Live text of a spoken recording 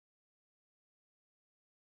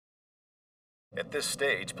At this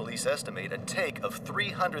stage, police estimate a take of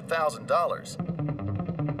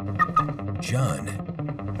 $300,000. John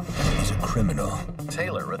is a criminal.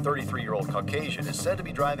 Taylor, a 33-year-old Caucasian, is said to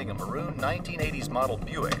be driving a maroon 1980s model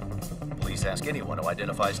Buick. Police ask anyone who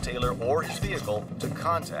identifies Taylor or his vehicle to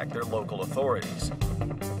contact their local authorities.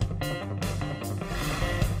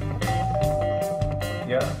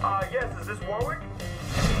 Yeah? Yes, is this Warwick?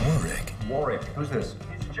 Warwick Warwick, who's this?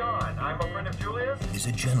 It's John. I'm a friend of Julia's. is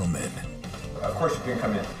a gentleman. Of course you can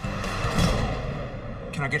come in.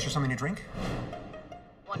 Can I get you something to drink?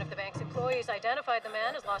 One of the bank's employees identified the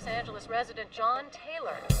man as Los Angeles resident John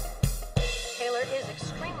Taylor. Taylor is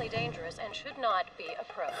extremely dangerous and should not be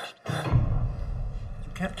approached.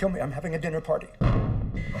 You can't kill me. I'm having a dinner party.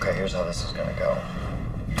 Okay, here's how this is gonna go.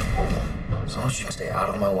 As long as you can stay out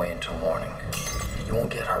of my way until morning, you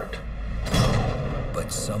won't get hurt.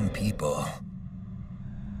 But some people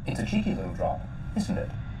It's a cheeky little drop, isn't it?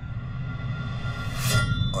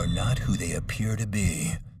 are not who they appear to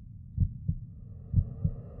be.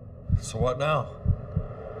 So what now?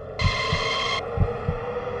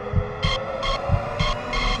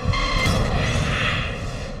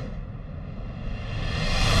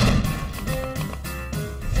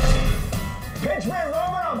 Pitch me,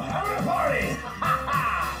 Roman! I'm having a party!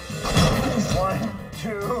 1,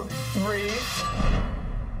 2, 3.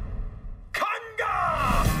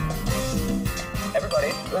 Conga!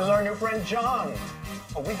 Everybody, this is our new friend John.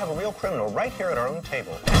 Oh, we have a real criminal right here at our own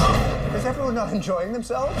table. Is everyone not enjoying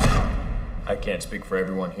themselves? I can't speak for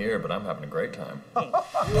everyone here, but I'm having a great time.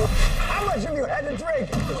 How much have you had to drink?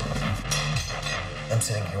 I'm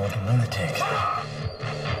sitting here like a lunatic.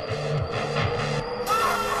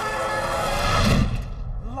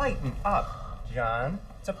 Lighten up, John.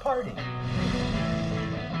 It's a party.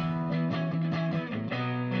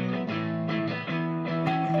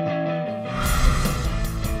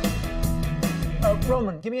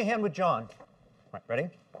 Roman, give me a hand with John. Right, ready?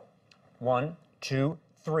 1, 2,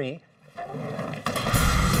 3.